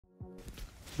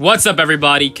What's up,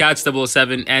 everybody?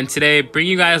 Couch007, and today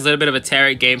bringing you guys a little bit of a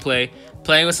Tarot gameplay,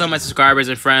 playing with some of my subscribers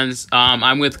and friends.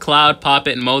 I'm with Cloud,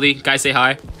 Poppet, and Moldy. Guys, say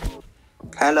hi.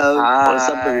 Hello. Hi. What's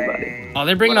up, everybody? Oh,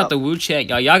 they're bringing out the Wu Chang.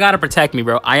 Y'all gotta protect me,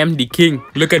 bro. I am the king.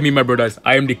 Look at me, my brothers.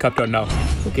 I am the captain now.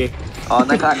 Okay. Oh,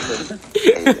 no captain.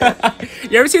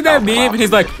 You ever see that meme?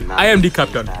 He's like, I am the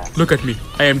captain. Look at me.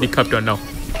 I am the captain now.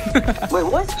 Wait,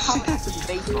 what's Captain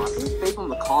based on? It's based on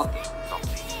the card game or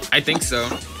something. I think so.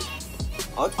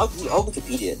 I'll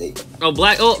Wikipedia later. Oh,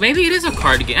 black. Oh, maybe it is a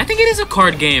card game. I think it is a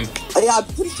card game. Oh, yeah, I'm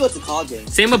pretty sure it's a card game.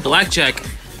 Same with blackjack.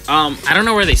 I don't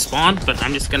know where they spawned, but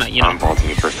I'm just gonna, you know. I'm holding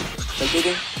you first.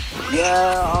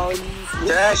 Yeah, I'll use...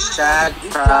 Dash Jack,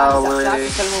 probably.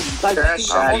 Dash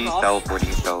Jack, he's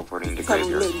He's teleporting to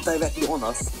graveyard. literally directly on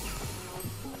us.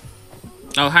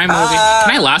 Oh, hi, Moldy.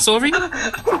 Can I lasso over you?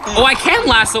 Oh, I can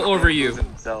lasso over you.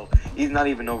 So he's not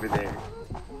even over there.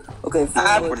 Okay,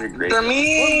 For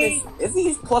me, if we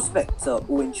use Prospector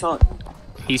or Enchant,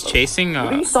 He's chasing, if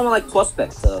we use someone like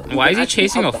Prospector... Why is he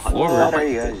chasing a forward? what are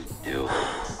you guys do?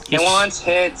 He wants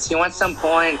hits. He wants some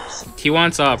points. He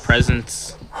wants,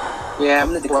 presents. Yeah, I'm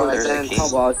gonna declare presents. it.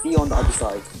 I'll see you on the other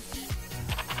side.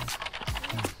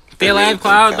 Stay alive,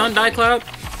 Cloud. Don't die, Cloud.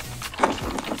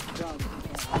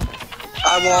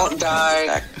 I won't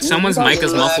die. Someone's mic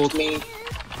is Left muffled. me.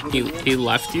 He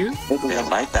left you? They don't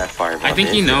like that fireball. I think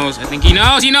he knows. I think he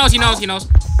knows. He knows. He knows. He knows.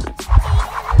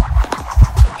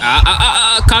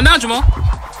 Calm down, Jamal.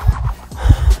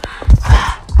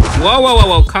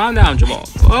 Whoa. Calm down, Jamal.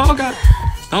 Oh, God.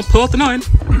 Don't pull out the 9. He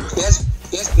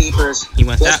has peepers. He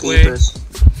went that way.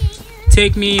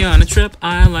 Take me on a trip.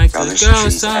 I'd like to go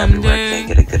someday.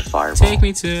 Get a good fireball. Take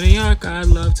me to New York. I'd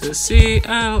love to see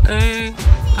LA.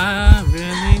 I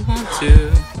really want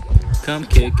to come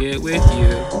kick it with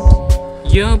you.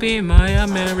 You'll be my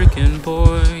American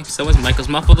boy. Someone's mic was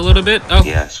muffled a little bit. Oh.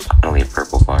 Yes, only a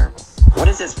purple fireball. What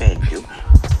does this man do?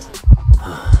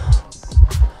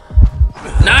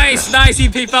 Nice. He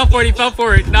fell for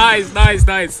it. Nice.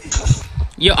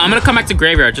 Yo, I'm gonna come back to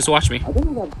graveyard. Just watch me.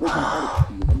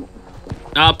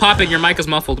 Pop it. Your mic is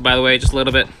muffled, by the way, just a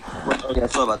little bit. Okay,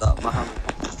 sorry about that.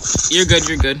 You're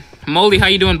good. Moldy, how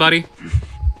you doing, buddy?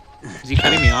 Is he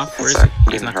cutting me off? Where is he?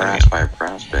 He's not cutting me harassed by a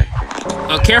prospect.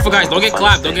 Oh, careful, guys. Don't get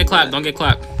clapped. Don't get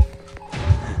clapped.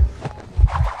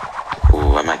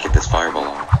 Ooh, I might get this fireball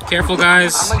on. Careful,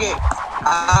 guys.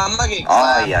 I'm gonna get Oh,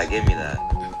 clapped. yeah, give me that.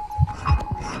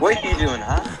 What are you doing,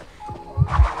 huh?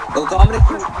 Okay, I'm gonna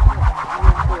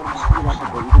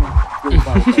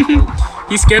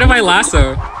He's scared of my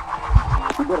lasso.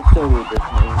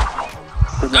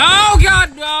 Oh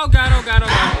god!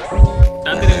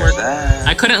 That didn't work.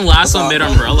 I couldn't lasso mid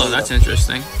umbrella. That's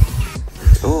interesting.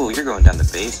 Ooh, you're going down the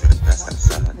basement. That's gonna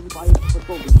suck.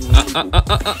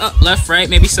 Left, right,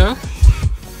 maybe so.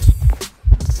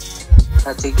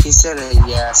 I think he said a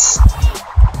yes.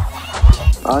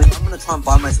 I'm gonna try and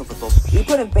buy myself a dog. You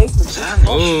put in basement.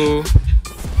 Ooh.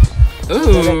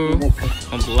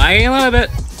 I'm lagging a little bit.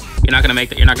 You're not gonna make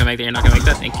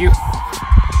that. Thank you.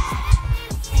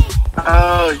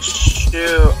 Oh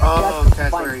shoot! Oh, okay.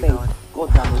 Where are you going?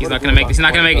 He's not gonna make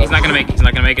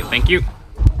it. Thank you.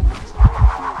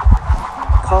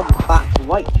 Come back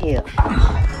right here.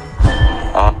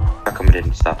 Oh, how come I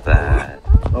didn't stop that?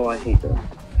 Oh, I hate that.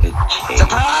 It changed.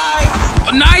 Surprise!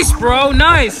 Oh, nice, bro.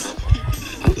 Nice.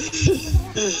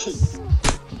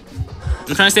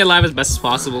 I'm trying to stay alive as best as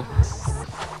possible.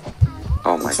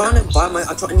 Oh my I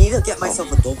need to get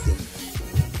myself a dolphin.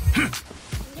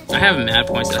 I have mad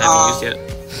points that I haven't used yet.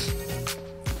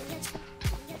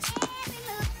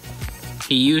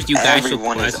 He used you guys for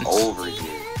Everyone is presents. over here.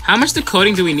 How much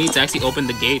decoding do we need to actually open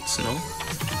the gates? No.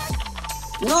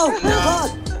 No,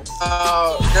 God.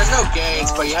 There's no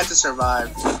gates, but you have to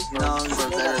survive for No, a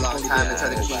very long time until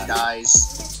the king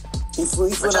dies. He's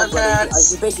Which are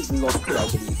cats? he basically lost it, I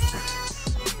believe.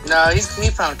 No, he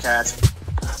found cats.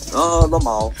 Oh,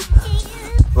 Lamal.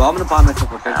 Well, I'm gonna buy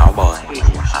myself a fish. Oh boy,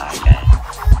 hi man.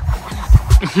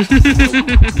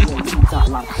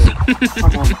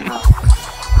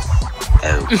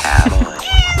 Oh cowboy.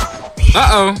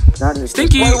 Uh-oh.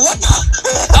 Stinky. Wait, what the?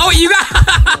 Oh, you got...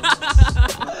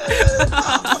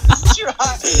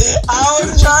 I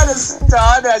was trying to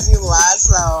stun as you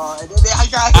lasso, and then I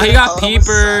got. Oh, he got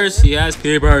peepers. He has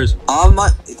peepers. I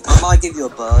might give you a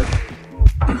bird.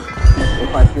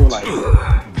 If I feel like it.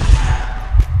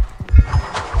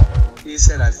 You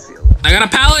said I feel it. I got a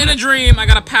pallet and a dream.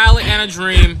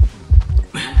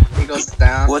 He goes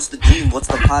down. What's the dream? What's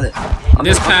the palette?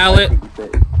 This pallet.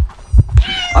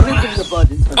 I'm gonna give you a bird.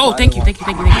 Oh, thank you.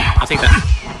 I'll take that.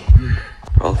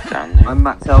 Both down there. I'm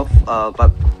max health,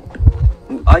 but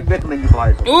I recommend you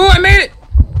buy it. Ooh, I made it.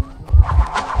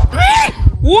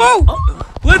 Whoa!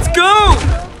 Let's go!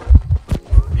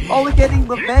 Oh, we're getting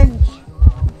revenge.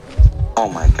 Oh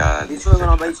my god. He's throwing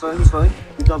on base phone. He's throwing.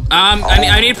 Good job.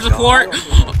 I need support.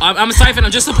 I'm a siphon.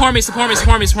 Just support me.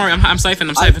 I'm siphon.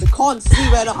 I can't see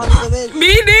where the hunter is.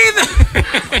 Me neither.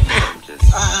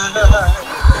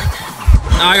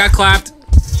 Oh, I got clapped.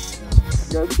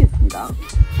 Yo, we can see that.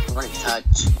 Right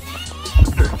touch.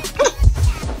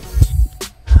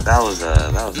 That was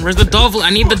Where's the dove? I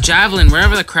need the javelin.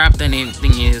 Wherever the crap that name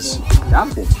thing is.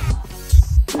 Damn it.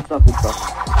 Good stuff, good stuff.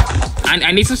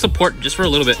 I need some support just for a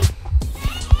little bit.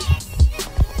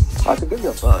 I can give you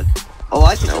a bird. Oh,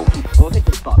 I think it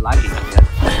can start lagging again.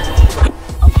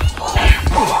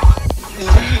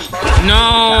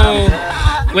 No.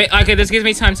 Wait. Okay, this gives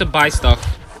me time to buy stuff.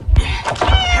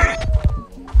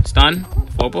 Stun.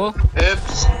 Football.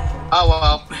 Oops. Oh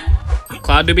well.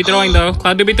 Cloud do be throwing though.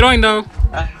 Cloud.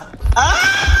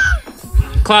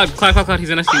 Cloud. He's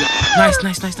gonna see. Nice.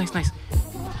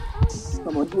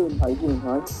 Come on, doing high.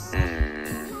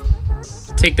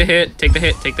 Take the hit.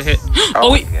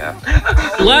 Oh wait. Yeah.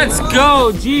 Let's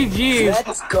go. GG's.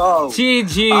 Let's go.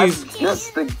 GG's. I'm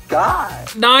just the guy.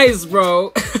 Nice,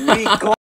 bro. We got